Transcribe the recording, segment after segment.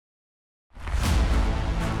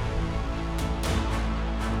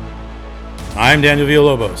I'm Daniel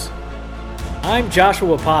Villalobos. I'm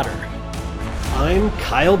Joshua Potter. I'm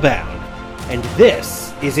Kyle Bound, and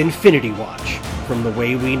this is Infinity Watch from The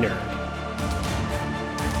Way We Nerd.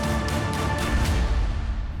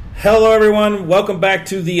 Hello, everyone. Welcome back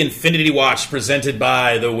to the Infinity Watch presented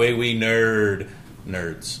by The Way We Nerds.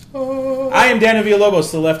 I am Daniel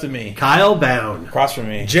Villalobos to the left of me. Kyle Bound. Across from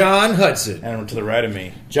me. John Hudson. And to the right of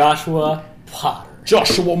me. Joshua Potter.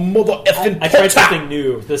 Joshua mother effing I tried something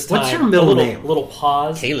new this time. What's your middle name? Little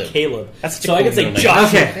pause. Caleb. That's such a so I cool can say middle name.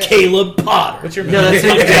 Joshua Okay. Caleb Potter. What's your No, middle that's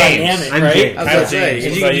name? not dynamic, I'm right? James. I was about to say, James.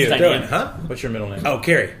 you What about you? doing, huh? What's your middle name? Oh,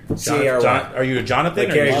 Carrie. C-A-R-Y. Are you a Jonathan?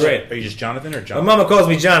 Like Carrie's right. Are you just Jonathan or My Jonathan? mama calls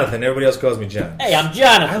me Jonathan. Everybody else calls me John. Hey, I'm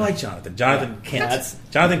Jonathan. I like Jonathan. Jonathan Kent.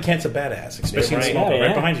 Jonathan Kent's a badass, especially in Right. Smallville. Yeah, Right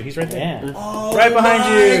yeah. behind you. He's right there. Yeah. Oh, Right behind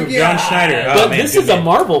you, John Schneider. Oh, But man, this good is a man.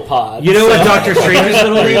 Marvel pod. You know what so- Doctor Strange's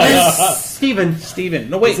middle name is? Steven. Steven.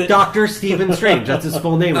 No, wait. Dr. Stephen Strange. That's his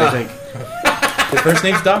full name, I think. The first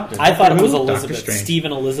name's Doctor. I thought it was Dr. Elizabeth. Strange.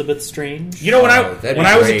 Stephen Elizabeth Strange. You know, when that'd when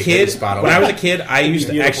be I was a great. kid, That'd be spot on. when I was a kid, I used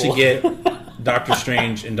to Beautiful. actually get Doctor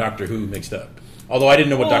Strange and Doctor Who mixed up. Although I didn't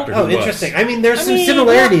know what Doctor Who Oh, was. interesting. I mean, there's some mean,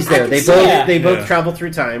 similarities yeah, I there. can They see both that. they both Yeah. travel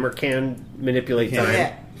through time or can manipulate time. Yeah.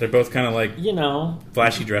 They're both kind of like You know.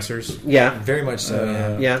 flashy dressers. Yeah. Very much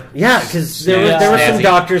so, Yeah, because there Yeah. were some Snazzy.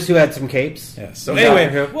 doctors who had some capes. Yeah. So Doctor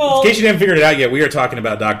anyway, Who. Well- in case you didn't figure it out yet, we are talking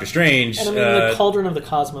about Doctor Strange. And I mean, the Cauldron of the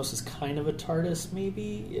Cosmos is kind of a TARDIS,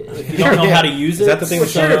 maybe, if you don't know Yeah. how to use it. is that the thing with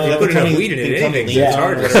Sure, if you put enough weed in it, anything Yeah. gets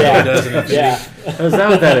harder. Whatever Yeah. it does in the- Yeah. Oh, is that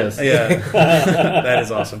what that is? Yeah, that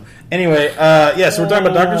is awesome. Anyway, so we're talking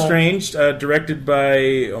about Doctor Strange, directed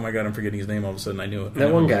by, oh my god, I'm forgetting his name all of a sudden. I knew it. I That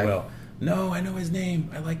know one him guy. really well. No, I know his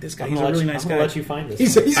name. I like this guy. I'm He's a gonna really let nice you, guy. I'm gonna let you find this.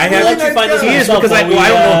 He's I have let you find this He is myself because I while we,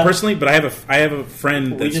 don't know him personally, but I have a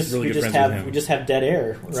friend we that's just really we good just friends have with him. we just have dead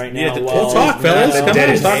air right now. Yeah, while- we'll talk, fellas. No, Come dead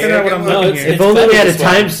on, is talking air. about what I'm Come on. looking it's- here. If only we had a better this way.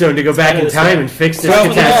 time stone to go back in this time way. and fix this Well,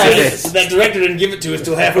 catastrophe. That director didn't give it to us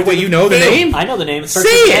till halfway. Wait, you know the name? I know the name. It starts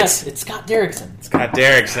Say with it! S. It's Scott Derrickson. Scott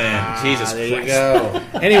Derrickson. Jesus There Christ. you go.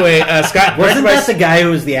 Anyway, Scott. Wasn't directed by- that the guy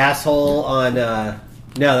who was the asshole on?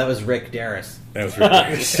 No, that was Rick Darris That was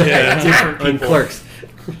ridiculous. Yeah. Different on people. Clerks.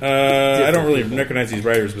 I don't really recognize these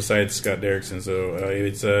writers besides Scott Derrickson. So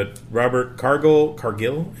it's Robert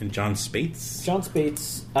Cargill and John Spates. John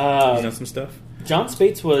Spates. He's done some stuff. John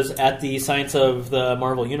Spates was at the Science of the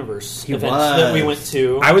Marvel Universe He event was. that we went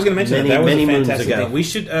to. I was going to mention Many, that. That was many a moons fantastic ago. thing. We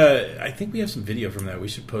should. I think we have some video from that. We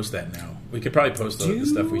should post that now. We could probably post the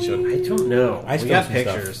stuff we showed. I don't know. I We still got have some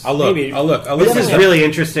stuff. pictures. I'll look. Maybe. I'll look. This is some really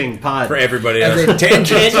interesting pod. for everybody. As a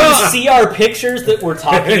tangent. Can you see our pictures that we're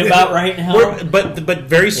talking about right now? But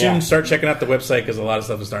very soon Yeah. start checking out the website because a lot of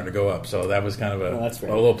stuff is starting to go up. So that was kind of a that's fair.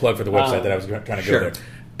 little plug for the website that I was trying to Sure. go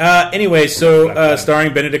there. Anyway, so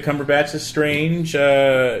starring Benedict Cumberbatch as Strange,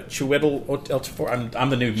 Chiwetel Ejiofor. I'm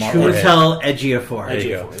the new Marvel head. Chiwetel Ejiofor. There you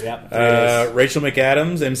go. Yep, there it is. Rachel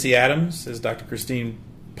McAdams, MC Adams, is Dr. Christine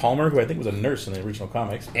Palmer, who I think was a nurse in the original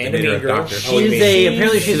comics. They And made a her mean girl. doctor. Oh, you She's mean-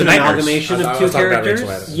 apparently She's she's a an night nurse. amalgamation I of two was talking about characters.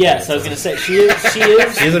 Rachel Adams. Yes, I was going to say she is She's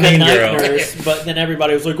a the mean night girl. nurse, but then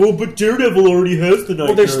everybody was like, "Oh, but Daredevil already has the night."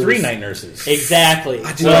 Well, there's nurse. 3 night nurses. Exactly.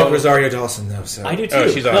 I do like Rosario Dawson, though. So. I do too. Oh,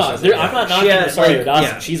 she's awesome. No, I'm not knocking She, Rosario like, Dawson.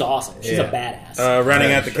 yeah. She's awesome. She's Yeah. a badass. Rounding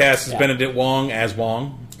Yeah, out the sure. cast is Yeah. Benedict Wong as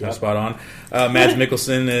Wong. Yep. Spot on. Mads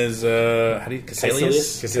Mikkelsen as how do you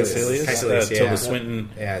Caecilius? Caecilius, yeah. Tilda Swinton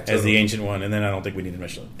Yeah, as totally. the Ancient One, and then I don't think we need to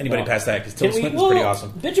mention anybody No. past that because Can Tilda we- Swinton's well, pretty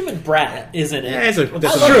awesome. Benjamin Bratt is in it. Yeah, that's I love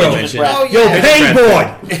true. Benjamin Mention. Bratt. Oh, Yo, yeah. hey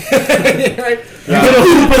boy! You gonna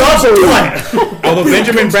hoop it up or what? Although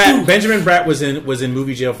Benjamin Bratt was in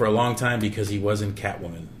movie jail for a long time because he was in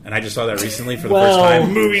Catwoman, and I just saw that recently for the first Well,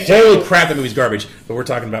 time. Holy crap, that movie's garbage. But we're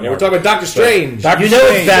talking about Yeah, we're talking about Doctor Strange. Doctor You know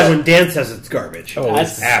Strange. it's bad when Dan says it's garbage. Oh,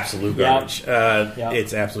 it's That's- absolute garbage. Yep.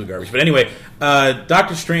 It's absolute garbage. But anyway,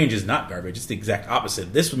 Doctor Strange is not garbage. It's the exact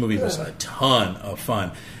opposite. This movie was a ton of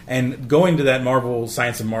fun. And going to that Marvel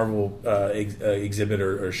Science of Marvel exhibit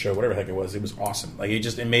or show, whatever the heck it was awesome. Like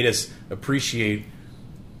it made us appreciate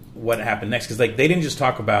what happened next because like they didn't just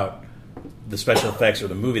talk about the special effects or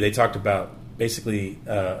the movie. They talked about basically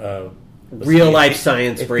Real life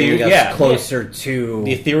science bringing us yeah. closer to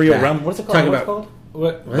the ethereal that. realm. What's it called? Talking What's it about called?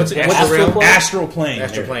 What's it? Astral plane? Astral plane.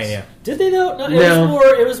 Astral There it plane, is. yeah. Did they though? No, No.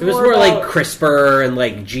 It was more like about- CRISPR and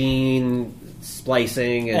like gene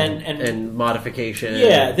splicing And- and modification.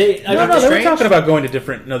 Yeah, they. I No, mean, no, they were Strange- talking about going to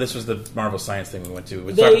different. No, this was the Marvel Science thing we went to.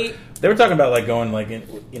 They were talking about like going like in,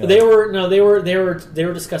 you know. They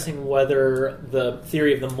were discussing whether the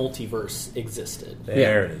theory of the multiverse existed.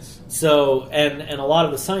 There it is. So and a lot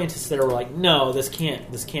of the scientists there were like, no, this can't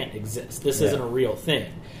exist. This Yeah. isn't a real thing.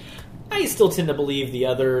 I still tend to believe the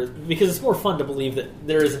other because it's more fun to believe that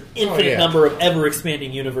there is an infinite yeah. number of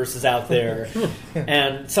ever-expanding universes out there,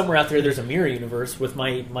 and somewhere out there there's a mirror universe with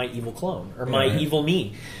my evil clone or my evil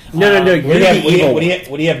me. No, you're the evil. What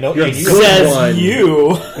do you have? No, You're you- good Says one.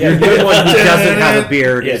 you. You're good one who doesn't have a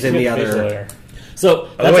beard is in the Facial other. hair. So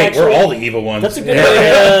By the way, we're all the evil ones. That's a good way.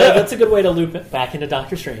 That's a good way to loop it back into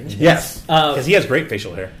Doctor Strange. Yes. Because he has great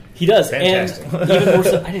facial hair. He does, Fantastic. and even more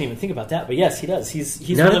so. I didn't even think about that, but yes, he does. He's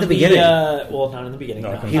Not one at of the beginning. well, not in the beginning.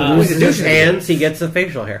 No, no. He Uh, loses his hands, he gets the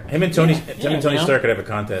facial hair. Him and Tony Yeah, Tony you know? Stark could have a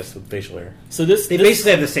contest with facial hair. So this They this-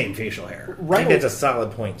 basically have the same facial hair. I right think away, that's a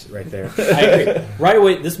solid point right there. I agree. Right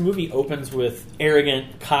away, this movie opens with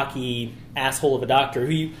arrogant, cocky asshole of a doctor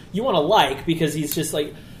who you want to like because he's just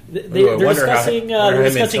like they're wonder how- discussing. wonder They're him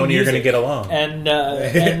and discussing Tony are music. gonna get along.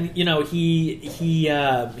 and you know he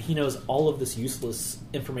knows all of this useless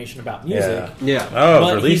information about music. Yeah. Oh, it But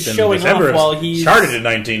was released he's in showing December. off while he's- Started in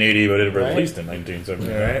 1980, but it was Right. released in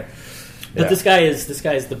 1970. Right? But Yeah. this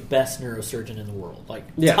guy is the best neurosurgeon in the world. Like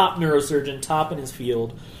Yeah. top neurosurgeon, top in his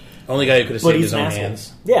field. Only guy who could have But saved he's his an own asshole.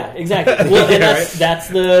 hands. Yeah, exactly. Well, and that's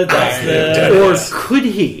the Or could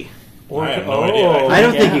he? or, I have no idea. I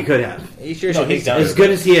don't think yeah. he could have. You sure No, should he's be done As good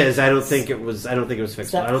as he is, I don't think it was It's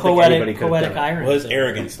fixable. that I don't think anybody poetic, could have poetic done it. irony. Well, his thing.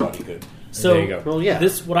 arrogance thought he could. So There you go. Well, yeah.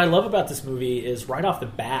 this what I love about this movie is right off the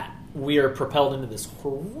bat we are propelled into this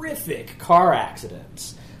horrific car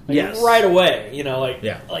accident. Like, Yes. right away. You know, like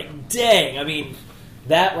Yeah. dang. I mean,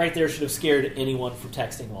 that right there should have scared anyone from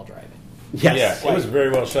texting while driving. Yes. Yeah, it was very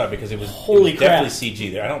well shot because it was, Holy it was crap. definitely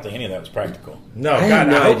CG there. I don't think any of that was practical No, I God, have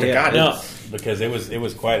no I hope idea. to God No. it's- because it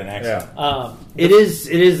was quite an accident. Yeah. It is.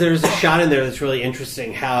 There's a shot in there that's really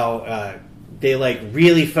interesting. How they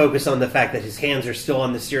really focus on the fact that his hands are still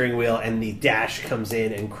on the steering wheel, and the dash comes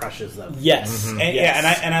in and crushes them. Yes. And, Yes.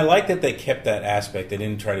 Yeah, and I like that they kept that aspect. They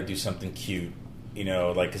didn't try to do something cute,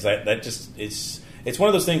 because that just it's one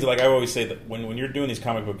of those things that, like I always say, that when you're doing these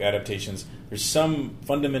comic book adaptations, there's some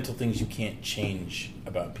fundamental things you can't change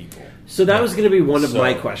about people. So that was going to be one of So,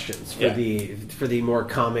 my questions for yeah. the more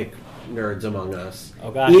comic nerds among us.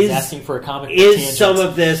 Oh God, he's asking for a comic book Is tangent. some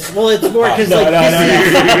of this? Well, it's more because No,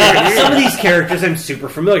 some of these characters I'm super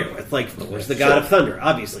familiar with. Like Thor's the God of Thunder,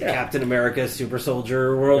 obviously. Captain America, Super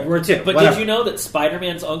Soldier, World War II. But whatever. did you know that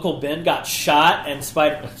Spider-Man's Uncle Ben got shot and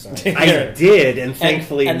Spider? I did, and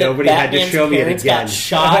thankfully and that nobody had to Batman's show me it parents again. Got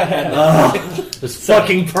shot and Those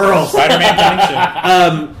fucking pearls. Spider-Man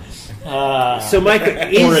Junction. So, Mike,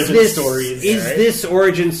 is Origin this stories, is this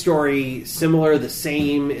origin story similar, the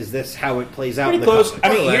same? Is this how it plays out? Pretty in the close. comics?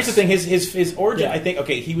 I mean, here's the thing: his origin. Yeah. I think.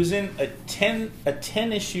 Okay, he was in a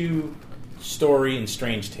 10 issue story in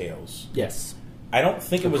Strange Tales. yes. I don't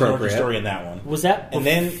think it was an origin Appropriate. story in that one. Was that And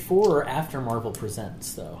then- before or after Marvel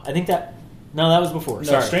Presents? Though I think that that was before. No,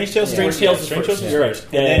 Sorry. Strange Tales. Strange Tales was first. was You're first.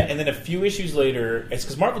 right. Yeah, And then a few issues later, it's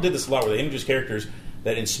because Marvel did this a lot, where they introduce characters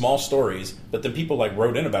that in small stories, but then people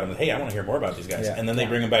wrote in about them. Hey, I want to hear more about these guys, Yeah. and then they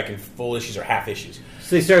bring them back in full issues or half issues.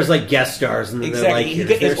 So they start as like guest stars, and then they're like, Exactly. here's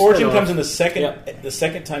His their origin spin-off. comes in Yep. the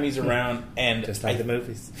second time he's around, and Just like I the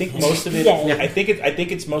movies. think most of it. Yeah. I think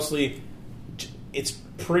it's mostly. It's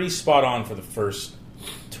pretty spot on for the first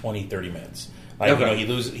 20, 30 minutes. Like Okay. he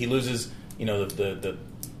loses the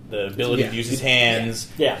ability to use his hands.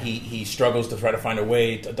 Yeah. He struggles to try to find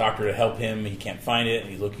a doctor to help him. He can't find it.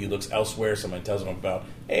 He looks elsewhere. Somebody tells him about,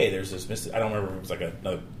 hey, there's this. I don't remember if it was like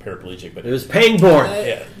another paraplegic, but It was Pangborn.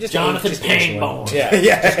 yeah. Jonathan Pangborn.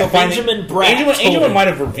 Yeah, Just go find Benjamin it. Bratt Angel told him. might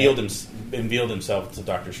have revealed himself to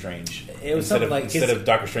Doctor Strange. It was instead something of like instead his- of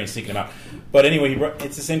Doctor Strange seeking him out. But anyway,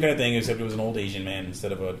 it's the same kind of thing, except it was an old Asian man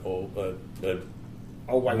instead of a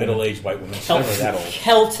middle-aged white woman. She's not really that old.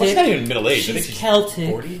 Celtic. Well, she's not even middle-aged. I think She's she's Celtic.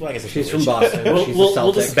 40. Well, I guess She's from Boston. She's a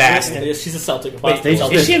Celtic. Boston. Yeah, she's a Celtic. Wait, Boston they-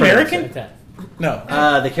 Celtic. is she American? Like that.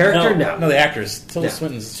 No, The character? No. no, the actress Tilda No.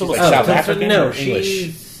 Swinton's she's Tilda like Swinton. South Oh, African. no, or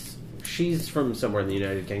English. she's from somewhere in the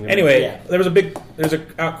United Kingdom. Anyway, Yeah. there was an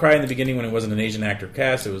outcry in the beginning when it wasn't an Asian actor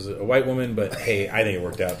cast. It was a white woman, but hey, I think it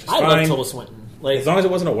worked out just I fine. love Tilda Swinton. Like, As long as it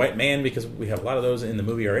wasn't a white man, because we have a lot of those in the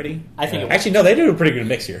movie already. I think it was. Actually, no, they do a pretty good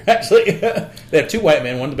mix here. Actually, they have two white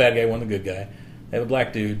men, one the bad guy, one the good guy. They have a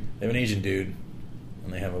black dude, they have an Asian dude,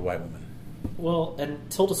 and they have a white woman. well, and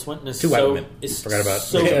Tilda Swinton is Two white women. is Forgot about-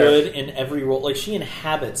 so Yeah. good in every role. Like she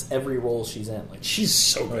inhabits every role she's in. Like She's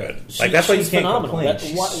so good. she- Like that's why you she's can't phenomenal. complain. That-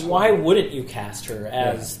 She's why, so why good. wouldn't you cast her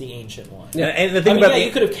as the ancient one? And the I thing mean, about you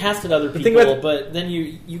could have casted other thing people, about- but then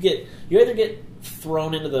you either get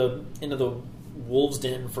thrown into the wolves'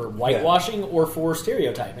 den for whitewashing or for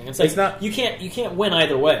stereotyping. It's like It's not- you can't win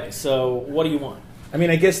either way. So what do you want? I mean,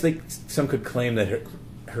 I guess some could claim that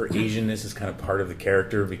her Asianness is kind of part of the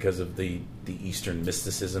character because of the Eastern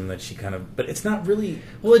mysticism that she kind of. But it's not really.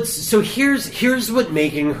 Well, it's so here's what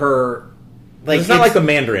making her like it's not like the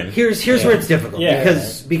Mandarin. Here's where it's difficult Yeah.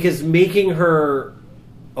 because making her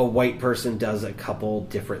a white person does a couple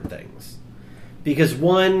different things. Because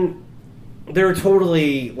one, there are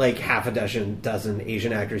totally like half a dozen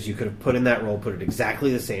Asian actors you could have put in that role, put it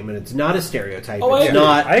exactly the same, and it's not a stereotype. Oh, I it's agree.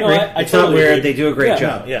 not. I agree. It's totally not weird. agree. They do a great Yeah.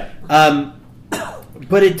 job. Yeah.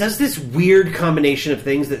 But it does this weird combination of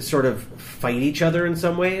things that sort of fight each other in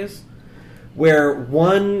some ways. Where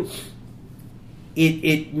one,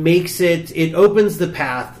 it opens the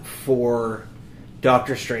path for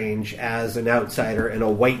Doctor Strange as an outsider and a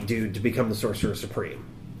white dude to become the Sorcerer Supreme,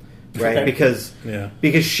 right? Okay.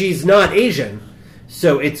 Because she's not Asian,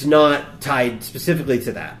 so it's not tied specifically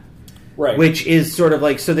to that. Right. Which is sort of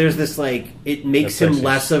like, so there's this like, it makes That's him actually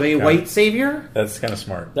less of a kind of- white savior. That's kind of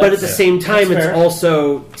smart. But at the That's- same time, that's it's fair.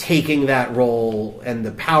 also taking that role and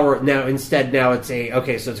the power. Now it's so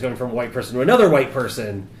it's going from a white person to another white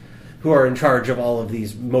person who are in charge of all of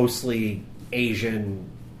these mostly Asian,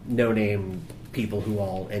 no-name people who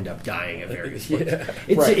all end up dying at various points.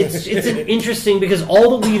 It's an interesting because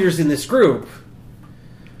all the leaders in this group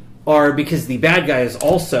are because the bad guy is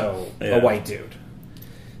also Yeah. a white dude.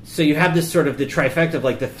 So you have this sort of the trifecta of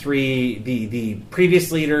like the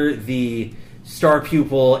previous leader, the star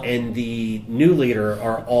pupil, and the new leader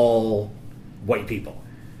are all white people.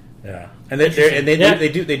 Yeah, and they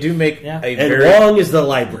do make Yeah. a And very. Wong is the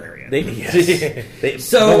librarian.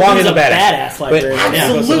 So Wong He's is a badass librarian. But,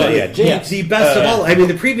 Yeah. Absolutely, Yeah, James, the best of all. I mean,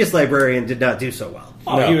 the previous librarian did not do so well.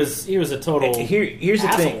 Oh, No. he was a total. Here's the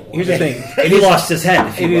thing. asshole. Here's the thing. He lost his head.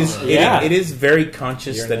 if you It will. is. Yeah. It is very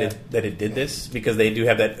conscious You're that not. it did this because they do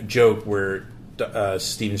have that joke where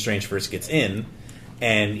Stephen Strange first gets in,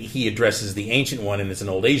 and he addresses the Ancient One, and it's an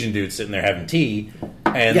old Asian dude sitting there having tea,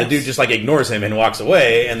 and Yes. the dude just like ignores him and walks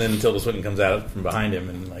away, and then Tilda Swinton comes out from behind him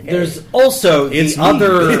and like, hey. There's also It's the me.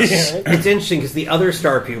 other. It's interesting because the other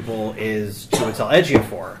star pupil is Chiwetel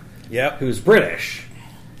Ejiofor, Yep. who's British.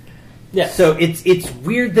 Yeah. So it's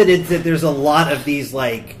weird that there's a lot of these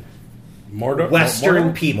like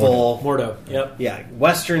Western people. Mordo. Yep. Yeah,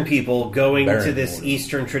 Western people going Baron to this Mordo.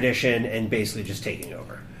 Eastern tradition and basically just taking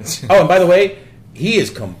over. Oh, and by the way, he is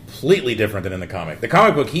completely different than in the comic. The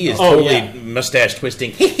comic book, he is totally yeah. mustache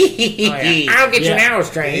twisting. I'll get you Yeah. now,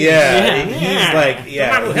 Strange. Yeah, Yeah. he's like,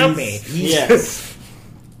 yeah, Come on, help me. he's- Yes.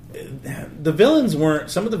 The villains weren't.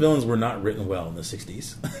 Some of the villains were not written well in the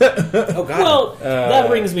 '60s. Oh, God. Well, that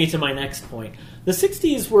brings me to my next point. The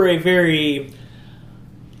 60s were a very...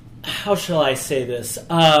 How shall I say this?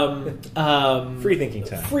 Free thinking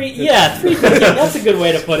time. Free thinking. That's a good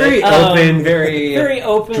way to put Very it. open, very very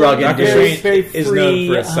open, drug Dr. very, induced. very Strange free, is known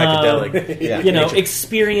for its psychedelic. Yeah. nature.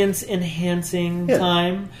 Experience enhancing Yeah.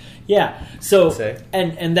 time. Yeah. So Say.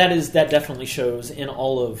 and that definitely shows in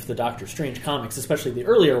all of the Doctor Strange comics, especially the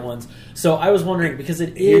earlier ones. So I was wondering because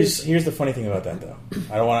it is Here's the funny thing about that, though.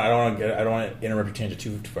 I don't want to interrupt your tangent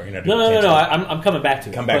too far. You're not doing no. tangent. I'm coming back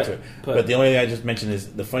to it. Come back but, to it. But, But the only thing I just mentioned is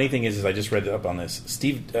the funny thing is I just read up on this.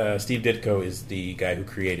 Steve Ditko is the guy who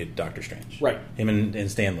created Doctor Strange. Right. Him and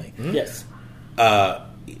Stan Lee. yes.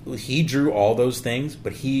 He drew all those things,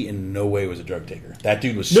 but he in no way was a drug taker. That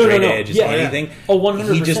dude was No, straight no. edge as Yeah. anything. Oh,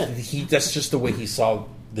 100%. That's just the way he saw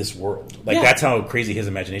this world. Like Yeah. that's how crazy his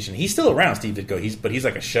imagination. He's still around, Steve Ditko. He's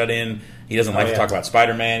like a shut in. He doesn't like to yeah. talk about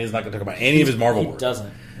Spider-Man. He's not going to talk about any of his Marvel He work.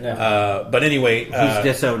 doesn't. Yeah. But anyway, He's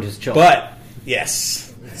disowned his children. but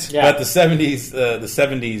yes, Yeah. but the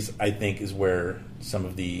 '70s, I think, is where some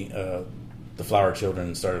of the flower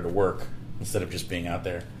children started to work instead of just being out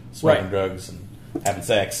there smoking Right. drugs and having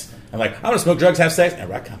sex. I'm like, I want to smoke drugs, have sex, and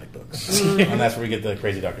write comic books, and that's where we get the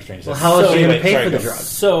crazy Doctor Strange. Well, how else So- are you going to anyway, pay for the go.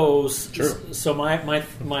 drugs? So my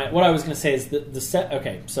what I was going to say is the set.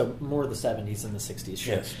 Okay, so more the 70s than the 60s.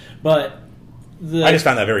 Sure. Yes. But the I just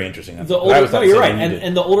found that very interesting. the I older. was No, about to you're say right. you did.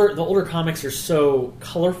 And the older comics are so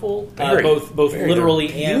colorful, Very, both very, literally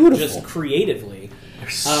they're and beautiful. just creatively.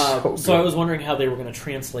 so So I good. was wondering how they were going to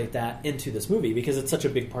translate that into this movie because it's such a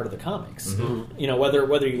big part of the comics. Mm-hmm. You know,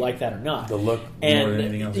 whether you like that or not. The look and more than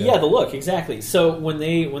anything else. yeah, the look exactly. So when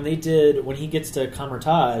he gets to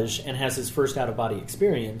Kamar-Taj and has his first out of body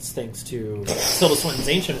experience, thanks to Tilda Swinton's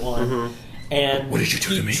Ancient One, and What did you do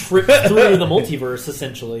he to me? tripped through the multiverse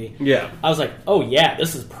essentially. Yeah. I was like, oh yeah,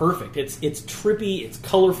 this is perfect. It's trippy, it's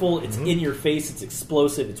colorful, it's in your face, it's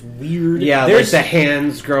explosive, it's weird. Yeah, There's like the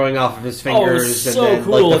hands growing off of his fingers, so and then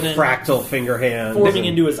cool, like and the then fractal finger hand, forming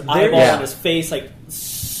into his eyeball Yeah. and his face, like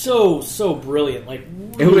so so brilliant. Like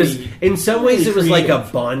It was really, in some ways really it was like a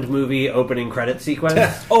creative. Bond movie opening credit sequence.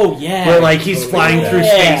 Oh yeah, Where like he's flying through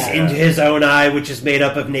Yeah. space into his own eye, which is made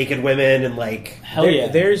up of naked women, and like hell yeah.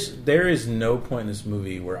 There is no point in this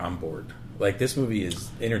movie where I'm bored. Like this movie is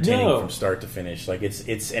entertaining No. from start to finish. Like it's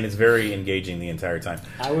very engaging the entire time.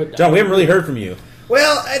 I would, John, we haven't really heard from you.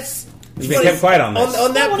 Well, it's You've been kept quiet on this.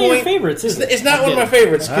 On that not one point, of your favorites, is it? it's not I one of my get it.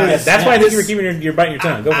 favorites. Cause That's why I think you were this- keeping you're biting your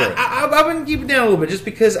tongue. Go for it. I've been keeping it down a little bit just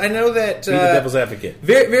because I know that Be the devil's advocate.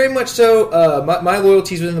 very, very much so. My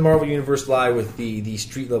loyalties within the Marvel universe lie with the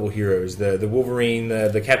street level heroes, the Wolverine,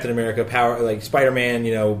 the Captain America, Power, like Spider-Man,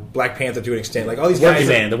 Black Panther to an extent, like all these guys.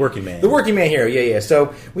 The working man. The working man hero, yeah. So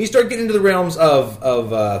when you start getting into the realms of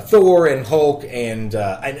Thor and Hulk and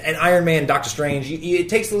Iron Man, Doctor Strange, it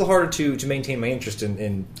takes a little harder to maintain my interest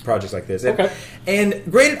in projects like this. Okay. And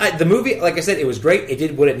granted, the movie, like I said, it was great. It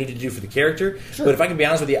did what it needed to do for the character. Sure. But if I can be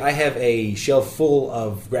honest with you, I have a shelf full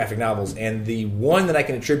of graphic novels, and the one that I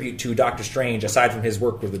can attribute to Doctor Strange, aside from his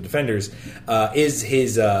work with the Defenders, is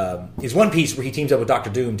his One Piece, where he teams up with Doctor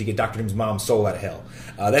Doom to get Doctor Doom's mom's soul out of hell.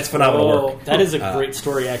 That's phenomenal work. That is a great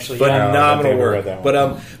story, actually. Phenomenal work. that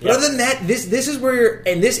one. But other than that, this is where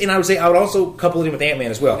and I would say I would also couple it in with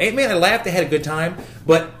Ant-Man as well. Ant-Man, I laughed, I had a good time,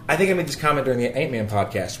 but I think I made this comment during the Ant-Man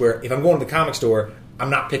podcast where if I'm going to the comic store, I'm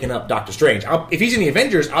not picking up Doctor Strange. If he's in the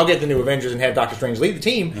Avengers, I'll get the new Avengers and have Doctor Strange lead the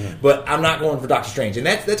team, but I'm not going for Doctor Strange. And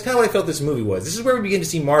that's kind of what I felt this movie was. This is where we begin to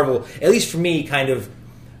see Marvel, at least for me, kind of.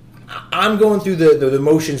 I'm going through the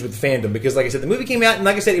motions with the fandom because, like I said, the movie came out and,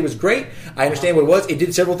 like I said, it was great. I understand what it was. It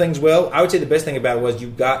did several things well. I would say the best thing about it was you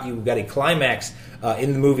got a climax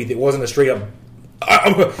in the movie that wasn't a straight up.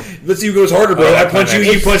 Let's see who goes harder, bro. I punch you,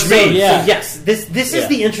 you punch me. yeah. So yes, this is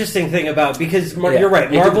the interesting thing about because you're right.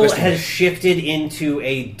 It did the Marvel best has thing. shifted into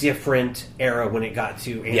a different era when it got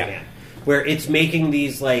to Ant-Man, where it's making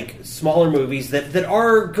these like smaller movies that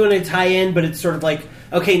are going to tie in, but it's sort of like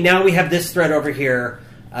okay, now we have this thread over here.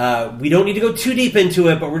 We don't need to go too deep into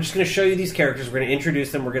it, but we're just going to show you these characters. We're going to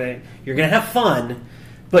introduce them. You're going to have fun,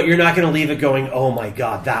 but you're not going to leave it going, oh my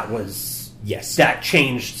god, that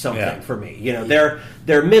changed something for me.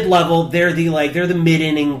 They're mid-level. They're the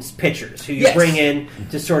mid-innings pitchers who you bring in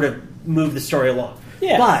to sort of move the story along.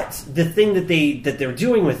 Yeah. But the thing that they're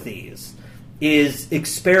doing with these is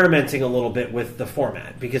experimenting a little bit with the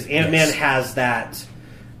format because Ant-Man has that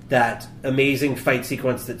amazing fight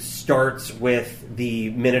sequence that starts with the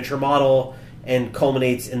miniature model and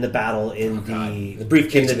culminates in the battle in the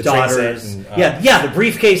briefcase in with the the train daughters. set and, The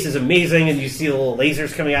briefcase is amazing, and you see the little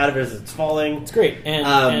lasers coming out of it as it's falling. It's great.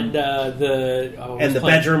 And the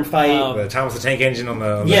bedroom fight. The Thomas the Tank Engine on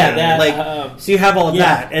the So you have all of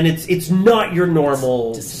that, and it's not your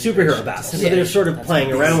normal superhero battle. So they're sort of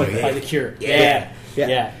playing around with it. By the Cure. Yeah.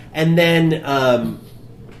 And then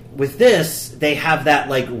with this, they have that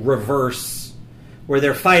like reverse where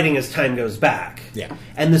they're fighting as time goes back. Yeah.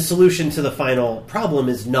 And the solution to the final problem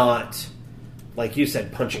is not, like you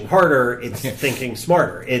said, punching harder. It's thinking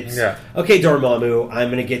smarter. It's, okay, Dormammu, I'm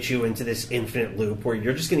going to get you into this infinite loop where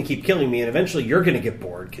you're just going to keep killing me, and eventually you're going to get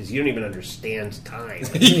bored because you don't even understand time.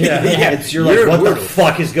 You're like, what the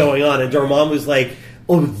fuck is going on? And Dormammu's like,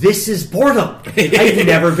 oh, this is boredom. I've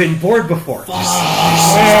never been bored before. Can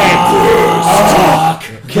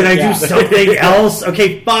I do something else?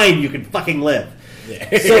 Okay, fine, you can fucking live. I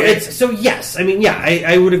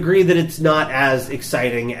would agree that it's not as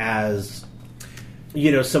exciting as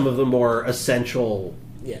some of the more essential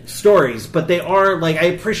stories, but they are like I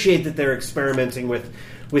appreciate that they're experimenting with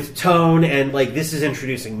tone and like this is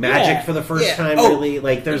introducing magic for the first time. Really,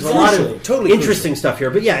 like there's a lot of interesting stuff here,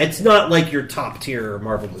 but it's not like your top tier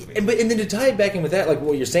Marvel movie. And then to tie it back in with that, like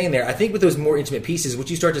what you're saying there, I think with those more intimate pieces, what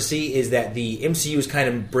you start to see is that the MCU is kind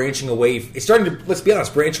of branching away. It's starting to, let's be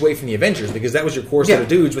honest, branch away from the Avengers because that was your core set of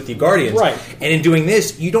dudes with the Guardians. Right. And in doing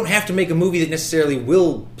this, you don't have to make a movie that necessarily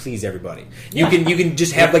will please everybody. You can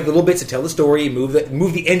just have like the little bits to tell the story, move the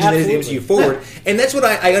engine that is the MCU forward, and that's what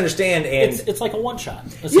I understand. And it's like a one shot.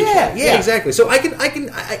 Yeah, exactly. So I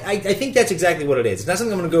think that's exactly what it is. It's not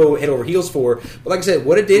something I'm going to go head over heels for, but like I said,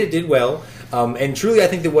 what it did well. And truly, I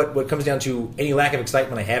think that what comes down to any lack of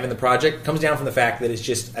excitement I have in the project comes down from the fact that it's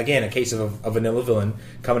just, again, a case of a vanilla villain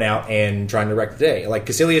coming out and trying to wreck the day. Like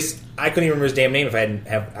Caecilius, I couldn't even remember his damn name if I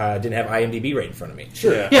didn't have IMDb right in front of me.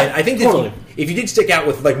 Sure. And I think that if you did stick out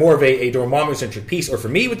with like more of a Dormammu-centric piece, or for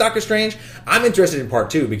me with Doctor Strange, I'm interested in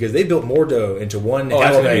part 2 because they built Mordo into one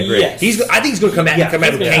hell of a... Yes. I think he's going to come out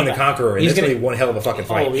with Kang the Conqueror, and he's it's going to be one hell of a fucking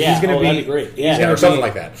fight. Oh, yeah. He's going to that'd be great. Yeah. Or something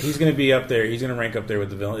like that. He's going to be up there. He's going to rank up there with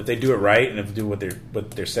the villain if they do it right, and if they do what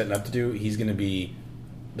they're setting up to do. He's going to be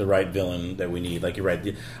the right villain that we need. Like you're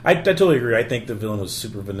right, I totally agree. I think the villain was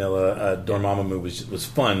super vanilla. Dormammu was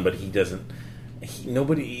fun, but he doesn't.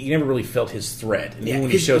 You never really felt his threat. And even when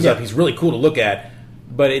he shows up, he's really cool to look at,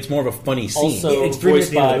 but it's more of a funny scene. Also, It's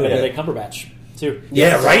voiced by brilliant. Benedict Cumberbatch too.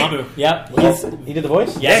 Yeah, right? Dormammu. Yep. He did the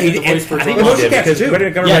voice. Yeah, he did the and voice for I think Dormammu. motion capture, because too.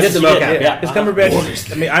 Benedict Cumberbatch Yes, did the he mocap. did, yeah. Because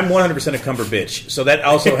Cumberbatch, I mean, I'm 100% a Cumberbitch, so that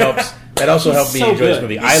also helps. That also helped me so enjoy this good.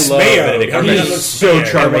 movie. He's I love Smayo. Benedict I mean, Cumberbatch. he He's so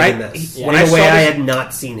charming When I- in this. when in I a way saw I this- had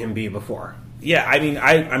not seen him be before. Yeah, I mean,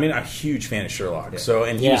 I'm a huge fan of Sherlock. So,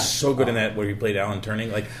 and he Yeah. was so good in that where he played Alan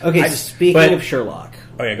Turing. Like, Okay, I just, speaking but- of Sherlock.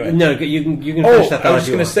 Oh yeah, go ahead. No, you can finish Oh, that thought. I was if just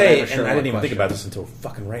you going to want, but I say, have a and I Sherlock didn't even think question. about this until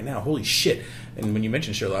fucking right now. Holy shit! And when you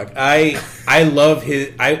mentioned Sherlock, I love his.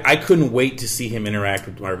 I couldn't wait to see him interact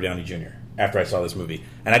with Robert Downey Jr. after I saw this movie,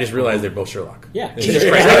 and I just realized they're both Sherlock. Yeah. Jesus Yeah,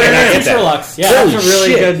 Christ, yeah, how did I yeah, not get that? Sherlock's. Yeah. That's Holy a really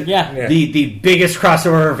shit. good. Yeah. The biggest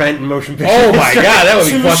crossover event in motion pictures. Oh my god, that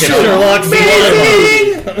would be fucking Sherlock's amazing.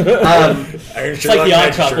 Iron It's like the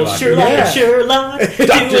odd couple. Sherlock Yeah. and Sherlock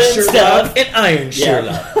Dr. doing Sherlock stuff. and Iron Yeah.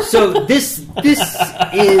 Sherlock. So this is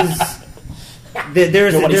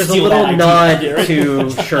there's Don't wanna a steal little that nod idea. to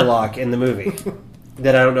Sherlock in the movie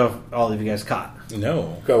that I don't know if all of you guys caught.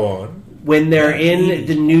 No. Go on. When they're in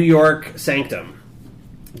the New York Sanctum,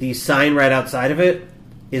 the sign right outside of it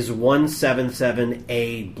is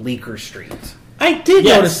 177A Bleecker Street. I did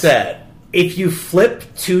Yes. notice that. If you flip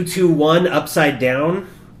 221 upside down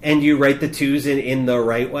and you write the twos in the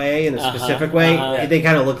right way, in a specific way, they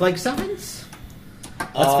kind of look like sevens.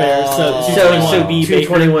 That's fair. So, So 221B Baker.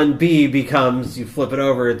 221B becomes, you flip it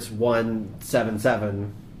over, it's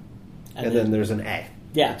 177, and then there's an A.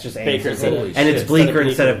 Yeah, It's just A. Baker instead of- Holy and shit. it's Bleecker Instead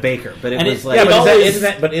instead of of Baker. But it And was it- like... yeah,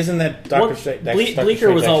 Yeah, but but isn't that Doctor One- Strange?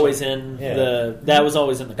 Bleecker was always in Yeah. that was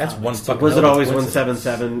always in the That's comics, one too. fucking. was it hell of a always coincidence.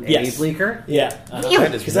 177A Yes. Bleecker? Yeah.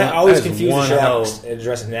 That is Because I one- always that is confuse the one Sherlock hell-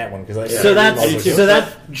 addressing that one. Because So I do too.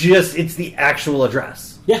 that's just, it's the actual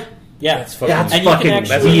address. Yeah. Yeah. That's fucking. That's And you can fucking actually-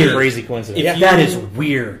 That's weird. a crazy coincidence. If you- That is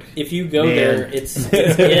weird. If you go Man. there, it's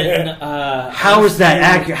in How is that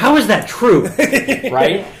accurate? How is that true?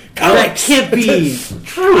 right? That can't be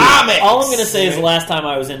true. All I'm going to say is the last time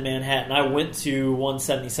I was in Manhattan, I went to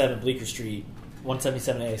 177 Bleecker Street,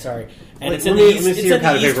 177A, sorry, and it's in the East, it's in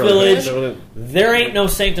the East Village. There ain't no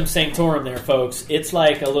Sanctum Sanctorum there, folks. It's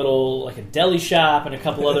like a deli shop and a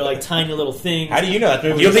couple other like tiny little things. How do you know that? You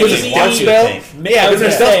don't think Maybe it's a you stealth should spell? think. Maybe Yeah, I was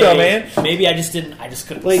it's a gonna stealth spell, say, man. Maybe I just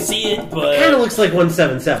couldn't Like, see it, It but kind of looks like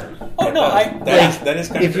 177. oh no, That is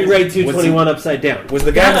kind of If you write 221 upside down. Was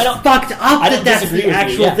the Yeah, guy? I don't- Fucked up I don't that that's disagree the with you,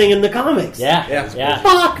 actual yeah. thing in the comics. yeah.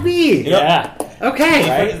 Fuck me. Yeah. Okay.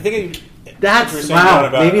 Right? That's, saying wow.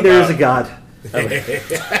 about- Maybe there is a god.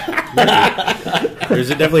 There's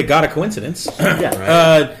definitely a god of coincidence.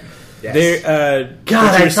 Yeah. Yes. There, God,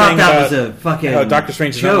 what you I were thought saying that about was a fucking how Doctor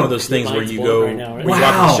Strange is not one of those things where Mind's you blown go, right now, right? where you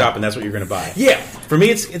walk in the Wow. shop and that's what you're going to buy. Yeah. For me,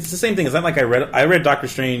 it's the same thing. It's not like I read Doctor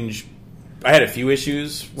Strange. I had a few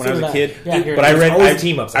issues when So I was did a I. kid, Yeah, here but it I is. read Always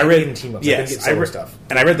team-ups. I read team-ups. I Yes, didn't get I solo read stuff.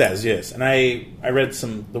 and I read that. Yes, and I read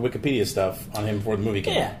the Wikipedia stuff on him before the movie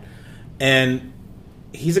came Yeah. out, and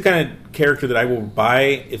he's the kind of character that I will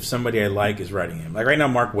buy if somebody I like is writing him. Like right now,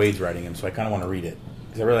 Mark Waid's writing him, so I kind of want to read it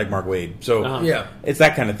because I really like Mark Waid. So Yeah. it's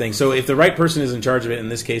that kind of thing. So if the right person is in charge of it, in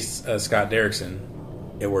this case, Scott Derrickson,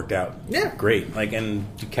 it worked out. Yeah. Great. Like, and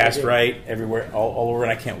you cast right everywhere, all over,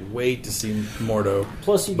 and I can't wait to see Mordo.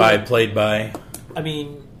 Plus you by get- played by. I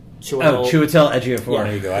mean, Oh, Chiwetel Ejiofor.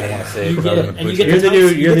 There you go. I don't want to say You it. get, because and you get You're the, the new-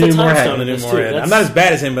 time, you you're get the the new time Moorhead. stone I'm in the new this too. Moorhead. That's, I'm not as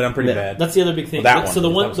bad as him, but I'm pretty Yeah. bad. that's the other big thing. Well, that one. So the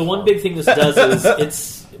That was one fun. big thing this does is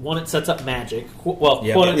it's one, it sets up magic. Well,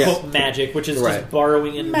 Yeah. quote unquote magic, which is Right. just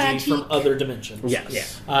borrowing energy from other dimensions.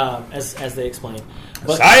 Yes. As they explain.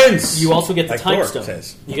 But Science! You also get the Like time Thor stone.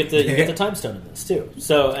 says. You get the time stone in this too.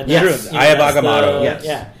 So and Yes. that's, True. I have that's Agamotto. the- Yes.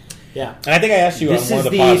 Yeah. Yeah. And I think I asked you This on one is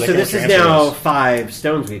of the pods. I the can't so this remember is your answer now was. 5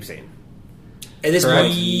 stones we've seen. At this Correct.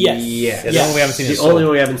 point, Yes. yes. Yeah, the one we haven't seen The is only Soul.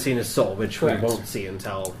 one we haven't seen is Soul, which Correct. we won't see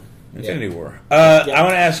until. Infinity War. Yeah. I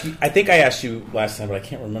want to ask you. I think I asked you last time, but I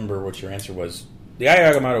can't remember what your answer was. The Eye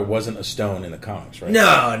of Agamotto wasn't a stone in the comics, right?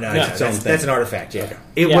 No, It's its own thing. that's an artifact. Yeah.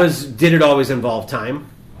 It Yeah. was. Did it always involve time?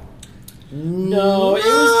 No, it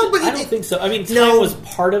was. but I it- don't think so. I mean, time no. was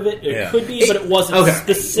part of it. It Yeah. could be, but it wasn't Okay.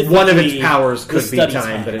 specifically. One of its powers could the be study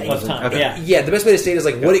time, but it of wasn't. time. Okay. Yeah. Yeah, the best way to say it is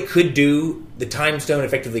like what it could do. The time stone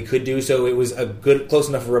effectively could do. So it was a good, close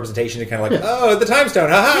enough of representation to kind of like, oh, the time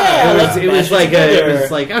stone, haha. Yeah, It like- was. It was like. It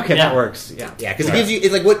was like. Okay, Yeah. that works. Yeah. Yeah, because it gives you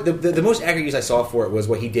it's like what the most accurate use I saw for it was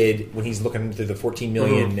what he did when he's looking through the 14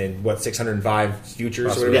 million and what 605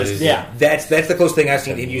 futures or whatever. it is. Yeah. That's the closest thing I've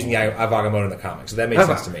seen him using the Eye of Agamotto in the comics. So that makes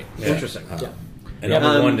Okay. sense to me. Interesting. Yeah. And Yeah.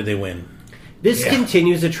 number one, did they win? This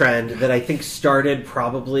continues a trend that I think started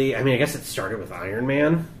probably... I mean, I guess it started with Iron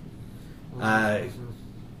Man.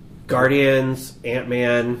 Guardians,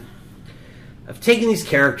 Ant-Man. I've taken these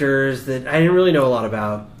characters that I didn't really know a lot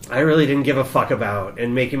about, I really didn't give a fuck about,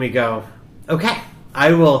 and making me go, okay,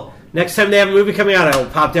 I will... Next time they have a movie coming out, I will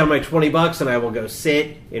pop down my $20 and I will go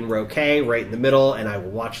sit in row K, right in the middle, and I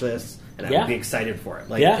will watch this. And I will be excited for it.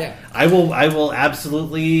 Like, I will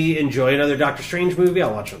absolutely enjoy another Doctor Strange movie.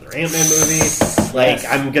 I'll watch another Ant-Man movie. Like,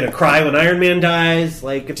 I'm gonna cry when Iron Man dies.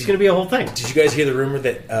 Like, it's gonna be a whole thing. Did you guys hear the rumor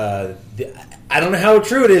that I don't know how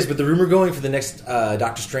true it is, but the rumor going for the next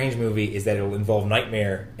Doctor Strange movie is that it'll involve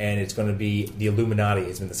Nightmare, and it's going to be the Illuminati.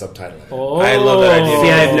 Has been the subtitle. I love that idea.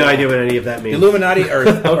 See, I have no idea what any of that means. The Illuminati are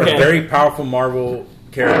very powerful Marvel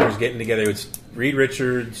characters getting together. It's Reed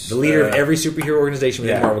Richards, the leader of every superhero organization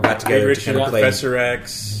within Marvel, got together. Reed Richards, Professor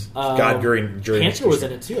X. God, during Panther was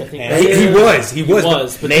in it too. I think he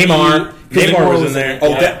was. But Namor was in there.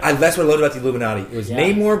 That's what I loved about the Illuminati. It was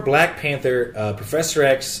Namor, Black Panther, Professor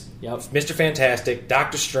X, Mr. Fantastic,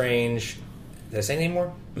 Doctor Strange. Did I say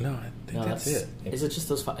Namor? No, I think that's it. Is it just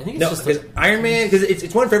those five? I think it's just because Iron Man, because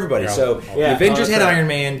it's one for everybody. So the Avengers had Iron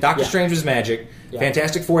Man, Doctor Strange was Magic,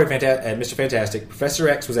 Fantastic Four had Mr. Fantastic, Professor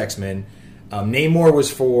X was X-Men, Namor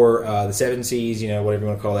was for the Seven Seas, whatever you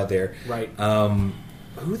want to call that there. Right.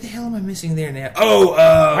 Who the hell am I missing there now?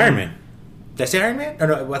 Iron Man. Did I say Iron Man? Or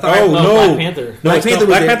no, I thought Black Panther. No,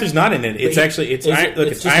 Black Panther's not in it. It's actually it's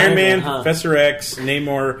Iron Man, Professor X,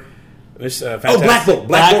 Namor. Black Bolt.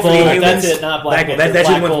 Black Bolt. That's it. Not Black Bolt. That's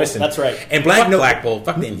the one missing. That's right. And Black Bolt.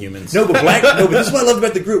 Fuck the Inhumans. No, but this is what I loved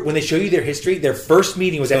about the group. When they show you their history, their first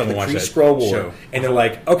meeting was after the Kree-Skrull War, and they're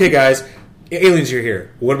like, "Okay, guys, aliens are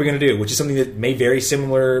here. What are we going to do?" Which is something that may be very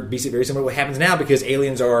similar to what happens now, because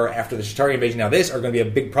aliens are, after the Chitauri invasion, now this are going to be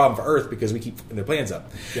a big problem for Earth because we keep fucking their plans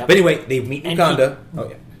up. Yep. But anyway, they meet Wakanda.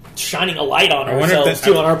 Shining a light on ourselves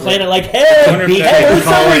too on our planet, like, hey, what's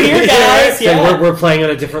over here, guys? So we're playing on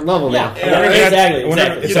a different level now.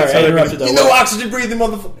 Exactly. Sorry, I interrupted. Oxygen breathing,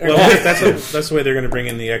 motherfucker. Well, that's the way they're going to bring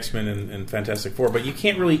in the X-Men and Fantastic Four. But you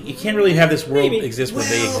can't really have this world exist where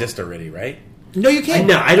they exist already, right? No, you can't.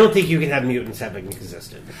 No, I don't think you can have mutants having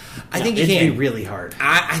existed. I think you can. It'd be really hard.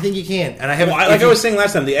 I think you can, and I have. I was saying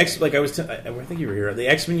last time, I think you were here. The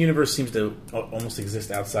X-Men universe seems to almost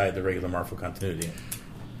exist outside the regular Marvel continuity.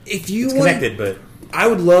 If you it's connected, but I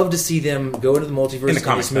would love to see them go into the multiverse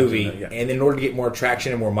in this movie, and in order to get more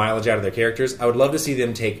traction and more mileage out of their characters, I would love to see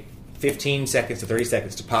them take 15 seconds to 30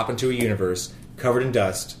 seconds to pop into a universe covered in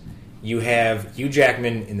dust. You have Hugh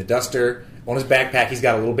Jackman in the duster on his backpack. He's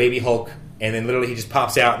got a little baby Hulk. And then literally he just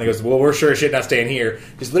pops out and he goes, "Well, we're sure as shit not staying here."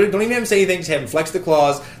 Just literally don't even have him say anything. Just have him flex the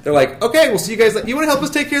claws. They're like, "Okay, we'll see you guys. You want to help us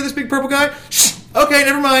take care of this big purple guy?" Shh. Okay,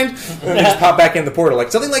 never mind. And they just pop back in the portal.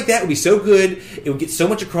 Like something like that would be so good. It would get so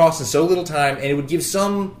much across in so little time, and it would give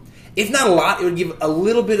some, if not a lot, it would give a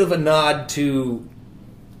little bit of a nod to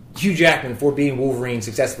Hugh Jackman for being Wolverine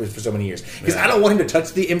successfully for so many years. Because I don't want him to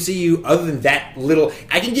touch the MCU other than that little...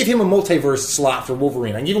 I can give him a multiverse slot for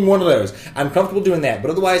Wolverine. I can give him one of those. I'm comfortable doing that.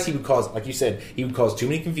 But otherwise, he would cause, like you said, he would cause too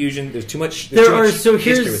many confusion. There's too much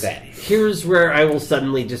history with that. Here's where I will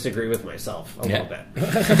suddenly disagree with myself a little bit.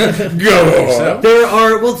 Go!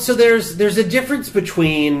 There's a difference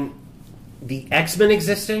between the X-Men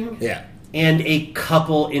existing and a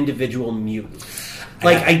couple individual mutants.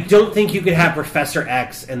 Like, I don't think you could have Professor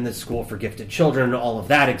X and the School for Gifted Children and all of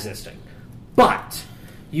that existing. But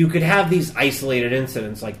you could have these isolated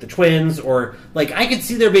incidents, like the twins, or, like, I could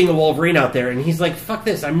see there being a Wolverine out there, and he's like, fuck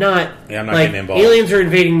this, I'm not getting involved. Aliens are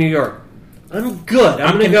invading New York. I'm good.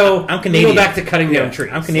 I'm going to go Canadian. Go back to cutting down trees.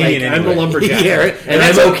 I'm Canadian anyway. I'm a lumberjack. And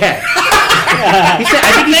I'm okay.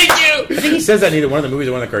 I think he says that in either one of the movies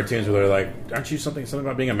or one of the cartoons where they're like, aren't you something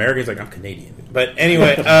about being American? He's like, I'm Canadian. But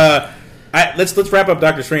anyway, let's wrap up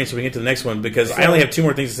Doctor Strange so we can get to the next one, because I only have two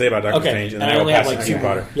more things to say about Doctor Strange, and then I will pass it to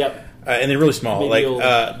Potter. Yep. And they're really small.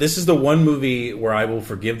 This is the one movie where I will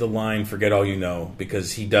forgive the line "Forget all you know,"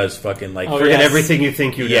 because he does fucking forget everything you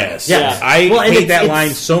think you know. Yes. I hate that line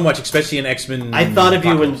so much, especially in X-Men. I thought of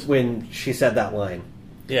you when she said that line.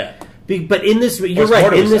 Yeah, but in this, you're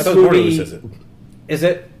right. In this movie, says it. Is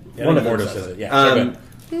it? Yeah, one of them says it. Yeah.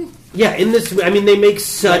 Yeah, in this, I mean, they make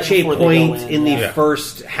such a point in the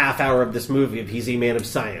first half hour of this movie of he's a man of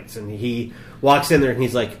science, and he walks in there and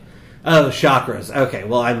he's like, "Oh, chakras. Okay,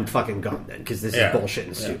 well, I'm fucking gone then, because this is bullshit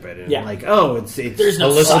and stupid." And like, oh, it's there's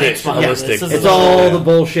no science behind this. It's all the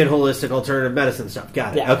bullshit, holistic, alternative medicine stuff.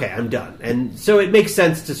 Got it. Okay, I'm done. And so it makes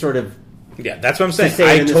sense to sort of Yeah, that's what I'm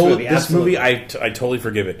saying. This movie, I totally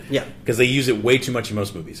forgive it. Yeah, because they use it way too much in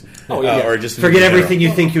most movies. Oh yeah, or just forget everything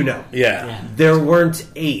you think you know. Yeah. There weren't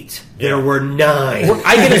 8. There were 9.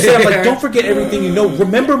 I get upset. I'm like, don't forget everything you know.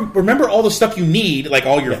 Remember all the stuff you need, like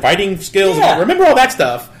all your fighting skills. Yeah. Remember all that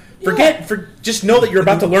stuff. Just know that you're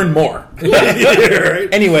about to learn more.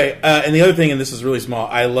 Anyway, and the other thing, and this is really small,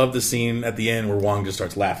 I love the scene at the end where Wong just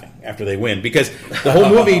starts laughing after they win, because the whole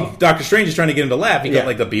movie, Doctor Strange is trying to get him to laugh. He got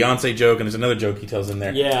like the Beyonce joke, and there's another joke he tells in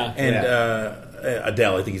there. Yeah. And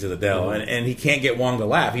Adele, I think he said Adele, and he can't get Wong to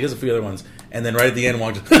laugh. He does a few other ones, and then right at the end,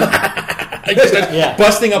 Wong just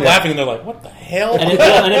busting up laughing, and they're like, "What the hell?"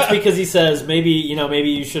 And it's because he says, maybe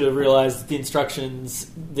you should have realized the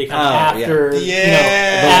instructions they come after,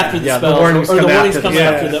 after the spell, the warnings come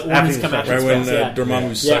after the warnings come after. Right when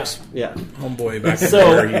Dormammu sucks homeboy back in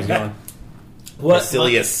where he was going.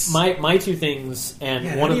 Basilius. My two things,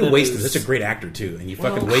 and one of them wasted such a great actor too, and you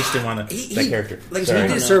fucking waste him on that character. Like he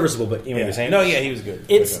did serviceable, but you know what you're saying? No, he was good.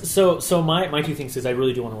 It's so my two things is I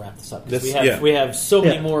really do want to wrap this up because we have so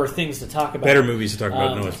many more things to talk about. Better movies to talk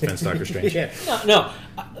about. No offense, Doctor Strange. No.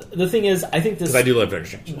 The thing is, I think this because I do love Doctor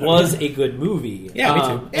Strange was a good movie. Yeah, me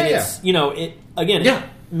too. And it's it again.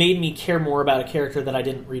 Made me care more about a character that I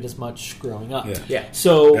didn't read as much growing up.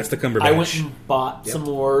 So that's the Cumberbatch. I went and bought some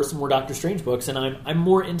more Doctor Strange books, and I'm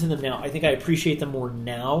more into them now. I think I appreciate them more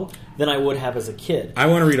now than I would have as a kid. I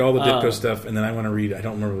want to read all the Ditko stuff, and then I want to read. I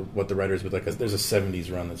don't remember what the writers, but there's a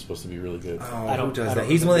 '70s run that's supposed to be really good. Who does that?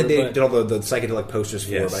 He's the one that did all the psychedelic posters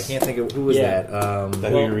for. But I can't think of who was that.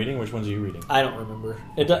 Who you're reading? Which ones are you reading? I don't remember.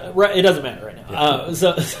 It doesn't matter right now.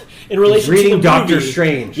 So in relation to the Doctor movie,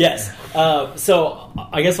 Strange, yes. So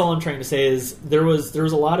I guess all I'm trying to say is there was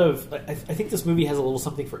a lot of. I think this movie has a little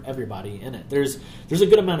something for everybody in it. There's a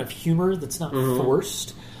good amount of humor that's not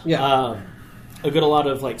forced. Yeah. A lot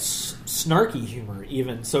of like snarky humor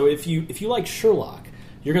even. So if you like Sherlock,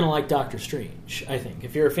 you're going to like Doctor Strange. I think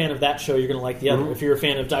if you're a fan of that show, you're going to like the other. If you're a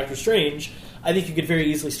fan of Doctor Strange, I think you could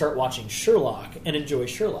very easily start watching Sherlock and enjoy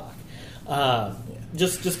Sherlock.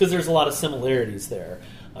 Just because there's a lot of similarities there.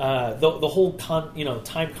 The whole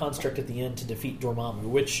time construct at the end to defeat Dormammu,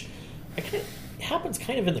 which happens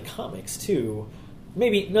kind of in the comics too.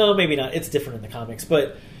 Maybe not. It's different in the comics,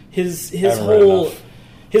 but his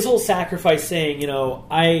whole sacrifice, saying,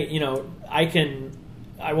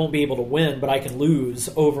 I won't be able to win, but I can lose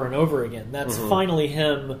over and over again. That's finally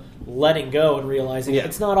him letting go and realizing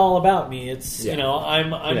it's not all about me. It's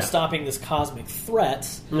I'm stopping this cosmic threat.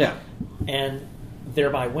 Yeah, and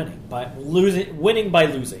thereby winning by losing,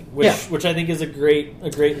 which I think is a great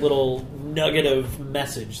little nugget of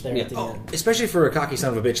message there at the end. Especially for a cocky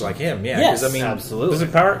son of a bitch like him. Yeah, yes, I mean, absolutely.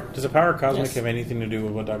 Does a power cosmic have anything to do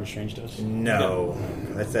with what Doctor Strange does? No.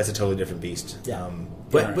 That's a totally different beast. Yeah.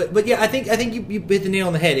 But yeah, I think you hit the nail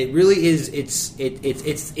on the head. It really is. It's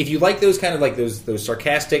if you like those kind of like those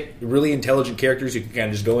sarcastic, really intelligent characters who can kind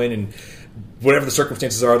of just go in and whatever the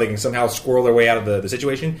circumstances are, they can somehow squirrel their way out of the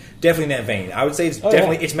situation. Definitely in that vein. I would say it's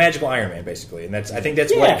it's magical Iron Man basically, and I think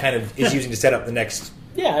that's what it kind of is using to set up the next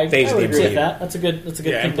phase of the agree with that. That's a good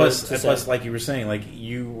thing. And plus, like you were saying, like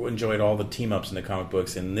you enjoyed all the team ups in the comic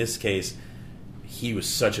books. In this case, he was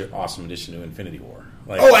such an awesome addition to Infinity War.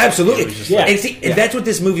 Like, absolutely. And that's what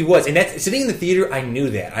this movie was. And that's sitting in the theater, I knew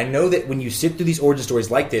that. I know that when you sit through these origin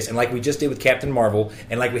stories like this, and like we just did with Captain Marvel,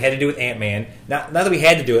 and like we had to do with Ant-Man, not that we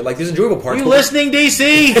had to do it, like there's enjoyable parts. You listening,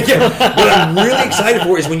 DC? What I'm really excited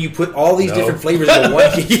for is when you put all these different flavors in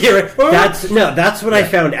one year. That's what I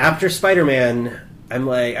found after Spider-Man.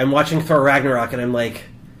 I'm watching Thor Ragnarok, and I'm like,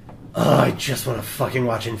 I just want to fucking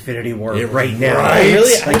watch Infinity War right now. Right?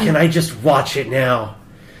 Really? Can I just watch it now?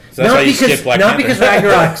 So not because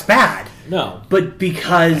Ragnarok's bad. No. But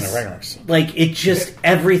because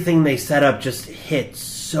everything they set up just hit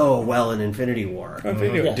so well in Infinity War.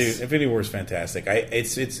 Infinity War is fantastic.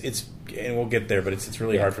 It's and we'll get there, but it's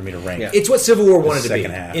really hard for me to rank. It's what Civil War wanted to be.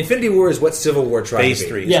 Half. Infinity War is what Civil War tried Phase to be.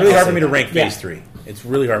 3. It's really hard for me to rank Phase 3. It's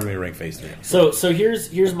really hard for me to rank Phase 3. So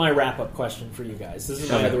here's my wrap up question for you guys. This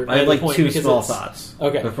is my other I have like point two small thoughts.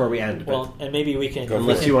 Okay. Before we end. Well, and maybe we can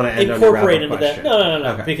unless you want to end incorporate on into question. that.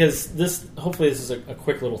 No. Okay. Because hopefully this is a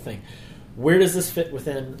quick little thing. Where does this fit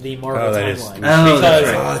within the Marvel timeline?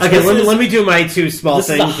 That's right. Okay, let me do my two small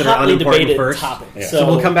things that are unimportant first. Topic. Yeah. So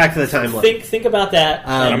we'll come back to the timeline. Think about that.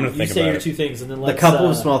 I'm going to think say about your two things, and then let's, the couple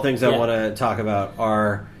of small things I want to talk about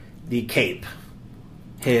are the cape,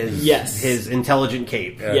 his intelligent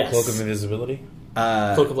cape, Cloak of Invisibility.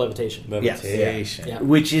 Cloak of Levitation. Levitation. Yeah.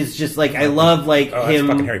 Which is just like, I love like him.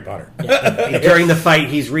 That's fucking Harry Potter. During the fight,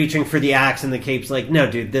 he's reaching for the axe, and the cape's like, "No,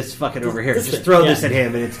 dude, this fucking over here. Just throw this at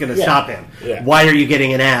him, and it's going to stop him. Yeah. Why are you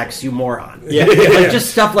getting an axe, you moron?" Yeah. Like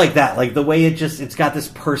just stuff like that. Like the way it's got this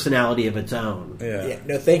personality of its own. Yeah,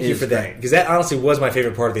 no, thank you for that, because that honestly was my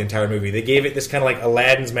favorite part of the entire movie. They gave it this kind of like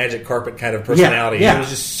Aladdin's magic carpet kind of personality. Yeah. It was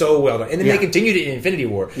just so well done, and then they continued it in Infinity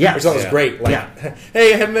War, which I thought was great. Like,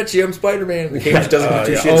 hey, I haven't met you. I'm Spider-Man. The Cage just doesn't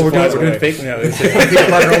do shit. Oh, we're doing fake.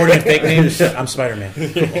 We're doing fake names. I'm Spider-Man.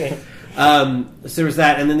 So there was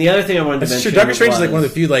that, and then the other thing I wanted to That's mention. true. Doctor Strange is like one of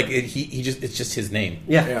the few. Like it's just his name.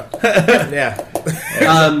 Yeah.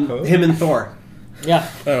 Yeah. Him and Thor. Yeah.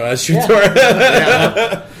 Oh, that's true.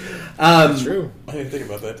 That's true. I didn't think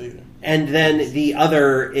about that either. And then the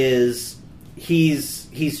other is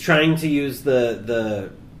he's trying to use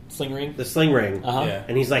the Sling ring. the sling ring, Yeah.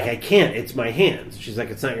 and he's like, "I can't. It's my hands." She's like,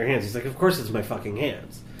 "It's not your hands." He's like, "Of course, it's my fucking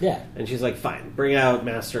hands." Yeah. And she's like, "Fine, bring out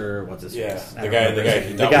Master. What's his face? I the don't guy remember his who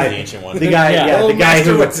name. dealt with the ancient one. The guy, Yeah. the guy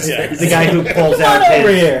Master, who what's his face? the guy who pulls Come out on over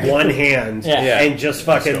his here. one hand Yeah. and just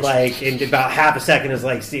fucking like in about half a second is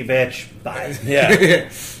like, "See, bitch, bye." Yeah.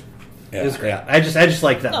 It was great. I just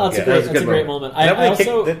like that. No, it's Yeah, a that was great moment. That's I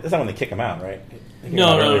also not when they kick him out, right? They kick him no,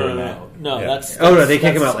 out no, earlier no, than no, that. no. Yeah. That's Oh no, they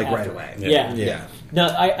kick him that's out like right after. away. Yeah. Yeah. No,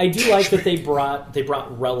 I do like that they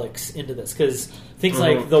brought relics into this, because things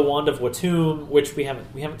like the Wand of Watum, which we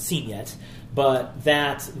haven't seen yet, but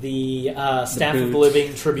that the Staff of the boots.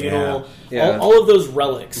 Living Tribunal, Yeah. all of those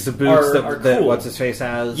relics The boots are that cool. what's his face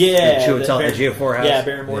has. Yeah, that Chiwetel Baron- Ejiofor has. Yeah,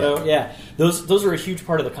 Baron Mordo. Yeah. Those are a huge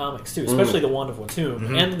part of the comics too, especially the Wand of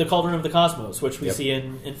Watum and the Cauldron of the Cosmos, which we see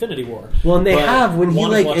in Infinity War. Well, and they But have when he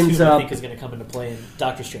Wand like of Watum, ends I up think is going to come into play in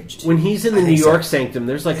Doctor Strange too. when he's in the New think so. York Sanctum.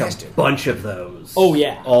 There's like a Has to. bunch of those. Oh,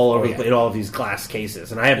 yeah. all over Oh, yeah. in all of these glass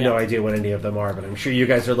cases, and I have no Yeah. idea what any of them are, but I'm sure you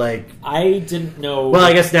guys are like. I didn't know. Well,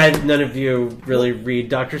 I guess none of you really read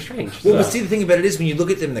Doctor Strange. Well, but so. see, the thing about it is when you look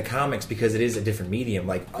at them in the comics, because it is a different medium,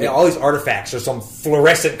 like all these artifacts are some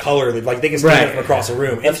fluorescent color that like they can stand Right. from across a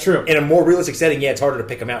room. That's true. In a more realistic setting, it's harder to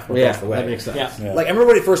pick them out from Yeah, across the way. that makes sense. Yeah. Like I remember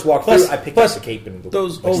when it first walked Plus- through, I picked plus up the cape and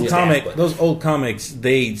Those like, old staff, but- those old comics,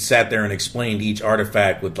 they sat there and explained each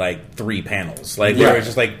artifact with like 3 panels. Like they Right. were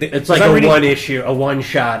just like It's like I'm a reading- one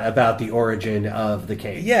shot about the origin of the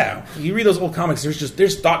cave. Yeah, you read those old comics.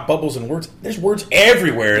 There's thought bubbles and words. There's words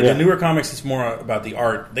everywhere. Yeah. The newer comics, it's more about the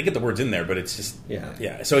art. They get the words in there, but it's just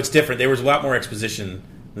Yeah. So it's different. There was a lot more exposition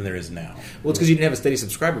than there is now. Well, it's because you didn't have a steady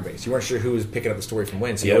subscriber base. You weren't sure who was picking up the story from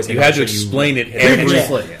when. So Yeah, always you had to make sure explain it every every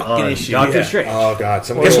Briefly fucking on issue. Doctor Yeah. Strange. Oh God!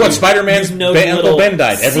 Someone Guess what? told me- Spider-Man's No Uncle little Ben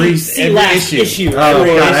died every last issue. Oh, or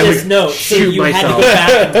God, I this would note, so shoot you had to myself. go back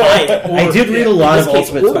and buy it. Or, I did read a lot in of this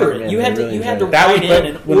case, Ultimate order Spider-Man. it. You had I to really you had to enjoyed That write was in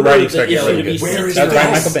and when order writing the started issue getting to really be good. Where is sent. That's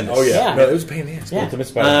right, this? Michael Bendis. Oh yeah, Yeah. no, it was a pain in the ass. Yeah. Ultimate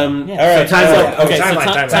Spider-Man. Yeah. All right, So timeline. Okay, so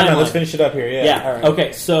timeline. timeline. Let's finish it up here. Yeah. Yeah. All right.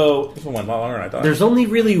 Okay. So This one went a lot longer than I thought. There's only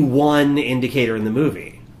really one indicator in the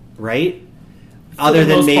movie, right? Other the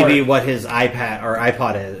than most maybe part. what his iPad or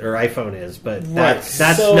iPod is or iPhone is, but Right. that's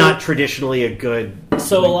So- not traditionally a good.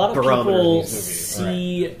 So a lot of barometer in people these movies.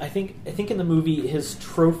 see. I think in the movie his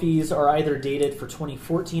trophies are either dated for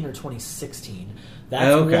 2014 or 2016. That's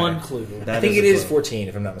Okay. one clue. That I think is it a is clue. 14,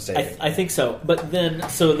 if I'm not mistaken. I think so. But then,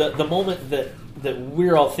 so the moment that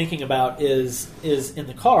we're all thinking about is in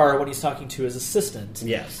the car when he's talking to his assistant.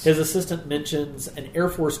 Yes. His assistant mentions an Air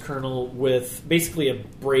Force colonel with basically a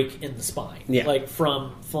break in the spine. Yeah. Like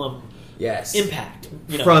from Yes. impact.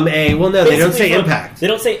 You know. From a they don't Basically say from- impact. They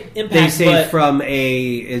don't say impact. They say but from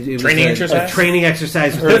it was Training a exercise? training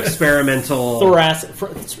exercise with experimental. thoracic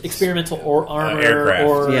experimental or armor aircraft.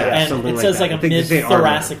 or Yeah, and something it like says that. like I a think they mid say armor.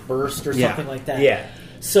 thoracic burst or Yeah. something like that. Yeah.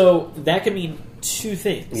 So that could mean two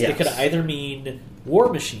things. Yes. It could either mean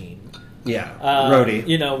War Machine. Yeah, Rhodey. Rhodey.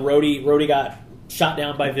 You know, Rhodey got shot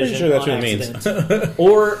down by Vision. sure that's on what it means. accident.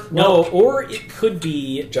 or it could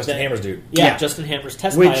be Justin that- Hammer's dude. Yeah, Yeah. Justin Hammer's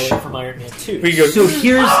test Which- pilot from Iron Man 2. So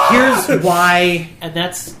here's why And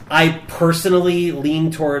that's I personally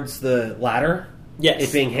lean towards the latter. yes.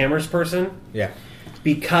 It being Hammer's person. Yeah.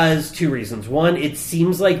 Because 2 reasons. One, it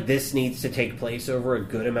seems like this needs to take place over a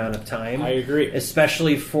good amount of time. I agree.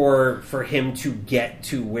 Especially for him to get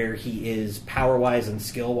to where he is power wise and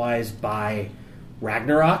skill wise by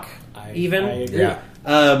Ragnarok. I agree. Yeah.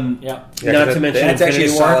 Yeah. Not to mention That's actually a Infinity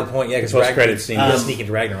War. solid point. Yeah, because Post-credits scene. does sneak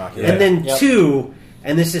into Ragnarok. Yeah. And then Yep. 2,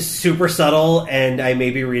 and this is super subtle, and I may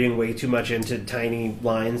be reading way too much into tiny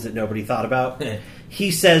lines that nobody thought about. He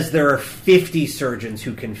says there are 50 surgeons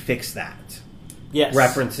who can fix that. Yes.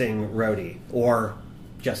 Referencing Rhodey or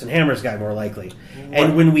Justin Hammer's guy, more likely.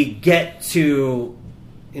 And when we get to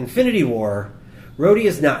Infinity War, Rhodey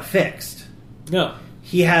is not fixed. No.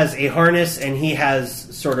 he has a harness and he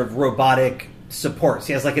has sort of robotic supports.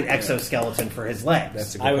 He has like an exoskeleton for his legs.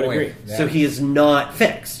 That's a good I would point. agree. Yeah. So he is not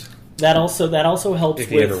fixed. That also helps If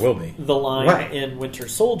he with ever will be. the line Right. in Winter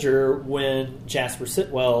Soldier when Jasper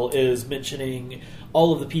Sitwell is mentioning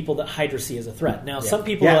all of the people that Hydra see as a threat. Now, some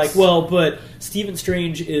people are Yes. like, well, but Stephen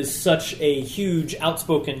Strange is such a huge,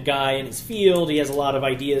 outspoken guy in his field. He has a lot of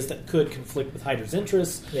ideas that could conflict with Hydra's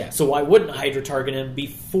interests. Yeah. So why wouldn't Hydra target him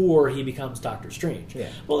before he becomes Doctor Strange? Yeah.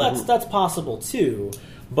 Well, that's possible too.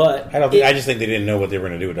 But I just think they didn't know what they were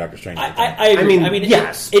going to do with Doctor Strange. I agree. I mean,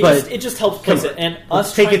 yes, it but just helps place it. And Let's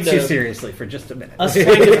us take trying it too to- seriously for just a minute. Us trying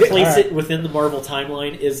to place it within the Marvel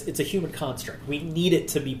timeline it's a human construct. We need it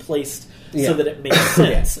to be placed so that it makes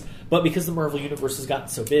sense. But because the Marvel universe has gotten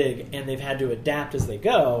so big and they've had to adapt as they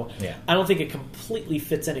go, I don't think it completely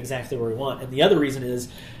fits in exactly where we want. And the other reason is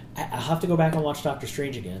I'll have to go back and watch Doctor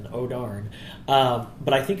Strange again. Oh darn!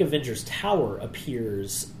 But I think Avengers Tower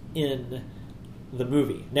appears in the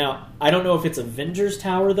movie. Now, I don't know if it's Avengers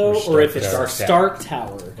Tower, though, or if it's Stark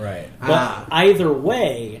Tower. Right. But either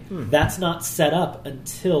way, that's not set up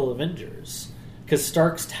until Avengers. Because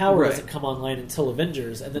Stark's Tower doesn't come online until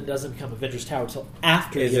Avengers, and then doesn't become Avengers Tower until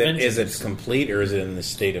after the Avengers. Is it complete, or is it in the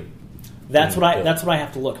state of... That's what I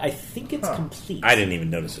have to look. I think it's complete. I didn't even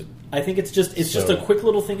notice it. I think it's just a quick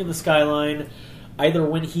little thing in the skyline. Either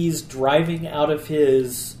when he's driving out of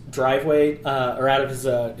his driveway or out of his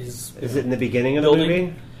is it in the beginning of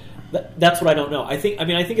building. the movie? That's what I don't know. I think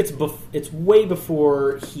it's way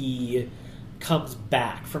before he comes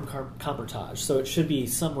back from Kamar-Taj, so it should be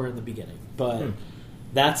somewhere in the beginning. But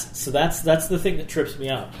that's the thing that trips me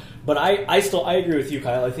out. But I agree with you,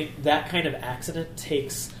 Kyle. I think that kind of accident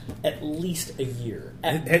takes at least a year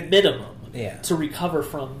at minimum. To recover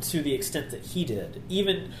from to the extent that he did,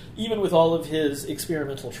 even with all of his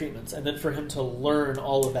experimental treatments, and then for him to learn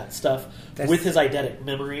all of that stuff with his eidetic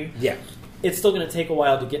memory, it's still going to take a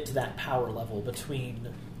while to get to that power level between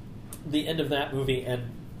the end of that movie and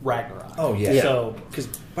Ragnarok. Oh yeah. So because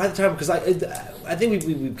by the time, because I think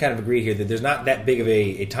we kind of agree here that there's not that big of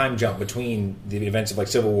a time jump between the events of like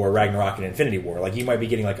Civil War, Ragnarok, and Infinity War. Like you might be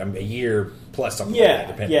getting like a year plus something. like that,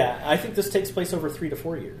 depending. I think this takes place over 3 to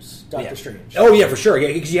 4 years. Doctor Strange. Oh yeah, for sure.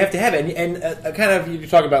 Yeah, because you have to have it, and kind of you're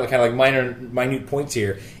talking about kind of like minute points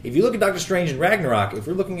here. If you look at Doctor Strange and Ragnarok, if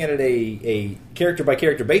we're looking at it a character by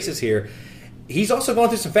character basis here. He's also gone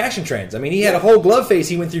through some fashion trends. I mean, he had a whole glove face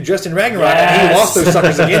he went through just in Ragnarok, and he lost those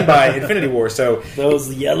suckers again by Infinity War. So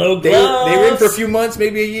those yellow gloves. They were in for a few months,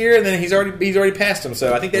 maybe a year, and then he's already passed them.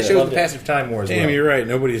 So I think that shows the passage of time more as well. Damn, you're right.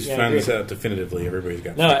 Nobody's found this out definitively. Everybody's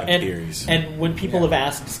got theories. And when people have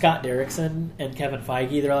asked Scott Derrickson and Kevin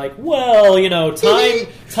Feige, they're like, well,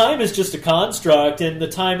 time is just a construct, and the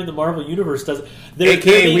time in the Marvel Universe doesn't.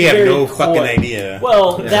 AKA, we have no fucking idea.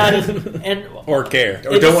 Well, that is... and or care.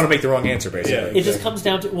 Or don't want to make the wrong answer, basically. Yeah, it just comes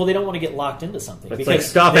down to, they don't want to get locked into something. It's because like,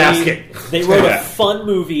 stop asking. They wrote a fun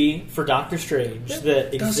movie for Doctor Strange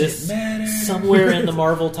that exists somewhere in the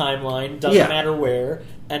Marvel timeline, doesn't matter where,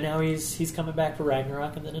 and now he's coming back for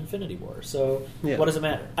Ragnarok and then Infinity War. So what does it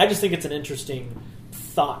matter? I just think it's an interesting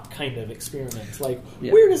thought kind of experiment. Like,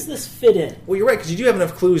 where does this fit in? Well, you're right, because you do have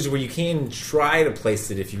enough clues where you can try to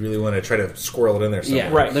place it if you really want to try to squirrel it in there somewhere.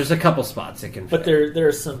 Yeah, right. There's a couple spots it can fit. But there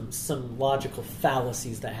are some logical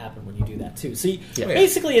fallacies that happen when you do that, too. So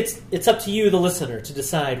basically, it's up to you, the listener, to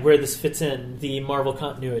decide where this fits in the Marvel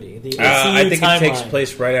continuity. The MCU I think timeline. it takes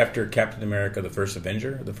place right after Captain America, the first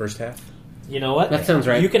Avenger, the first half. You know what? That sounds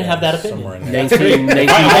right. You can have that opinion. Somewhere in there. 1948,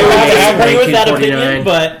 I agree with that 1949. opinion,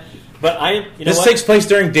 but this takes place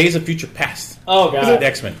during Days of Future Past. Oh god,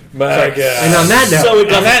 X-Men. And on that note, so it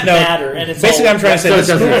doesn't matter. And it's basically, I'm trying to say let's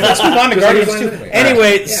move on to Guardians 2. Anyway,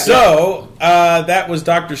 Anyway, so that was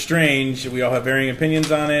Doctor Strange. We all have varying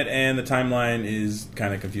opinions on it, and the timeline is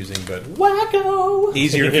kind of confusing, but wacko.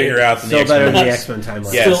 Easier to figure out than still the better X-Men. than the X-Men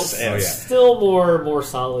timeline. Yes, still more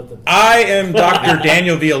solid than. I am Dr.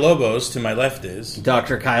 Daniel Villalobos. To my left is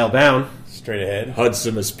Dr. Kyle Bound. Straight ahead.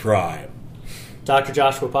 Hudson is Prime. Dr.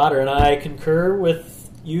 Joshua Potter, and I concur with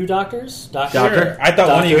you, doctors. Doctor. I thought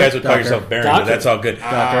one of you guys would call yourself Baron, but that's all good.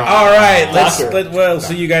 Doctor. All right, we'll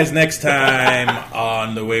see you guys next time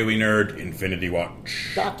on The Way We Nerd Infinity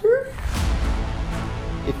Watch. Doctor?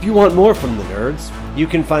 If you want more from the nerds, you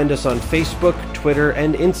can find us on Facebook, Twitter,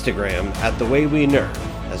 and Instagram at The Way We Nerd,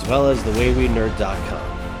 as well as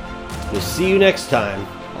TheWayWeNerd.com. We'll see you next time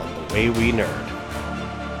on The Way We Nerd.